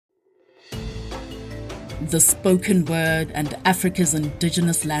The spoken word and Africa's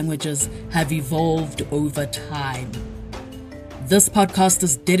indigenous languages have evolved over time. This podcast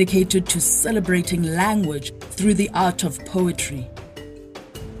is dedicated to celebrating language through the art of poetry.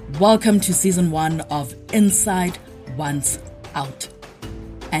 Welcome to Season 1 of Inside Once Out,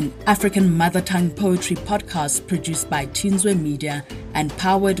 an African mother tongue poetry podcast produced by Teensway Media and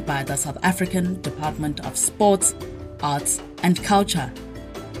powered by the South African Department of Sports, Arts and Culture.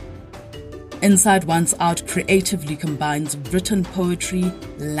 Inside Once Out creatively combines written poetry,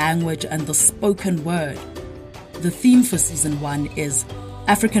 language, and the spoken word. The theme for Season 1 is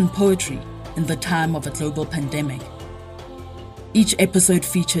African poetry in the time of a global pandemic. Each episode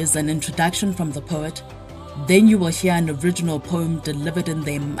features an introduction from the poet, then you will hear an original poem delivered in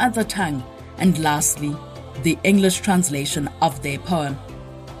their mother tongue, and lastly, the English translation of their poem.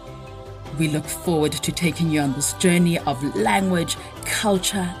 We look forward to taking you on this journey of language,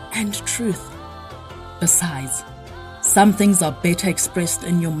 culture, and truth. Besides, some things are better expressed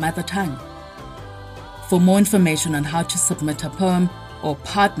in your mother tongue. For more information on how to submit a poem or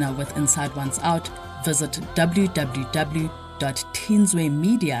partner with Inside Once Out, visit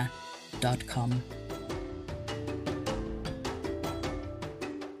www.teenswaymedia.com.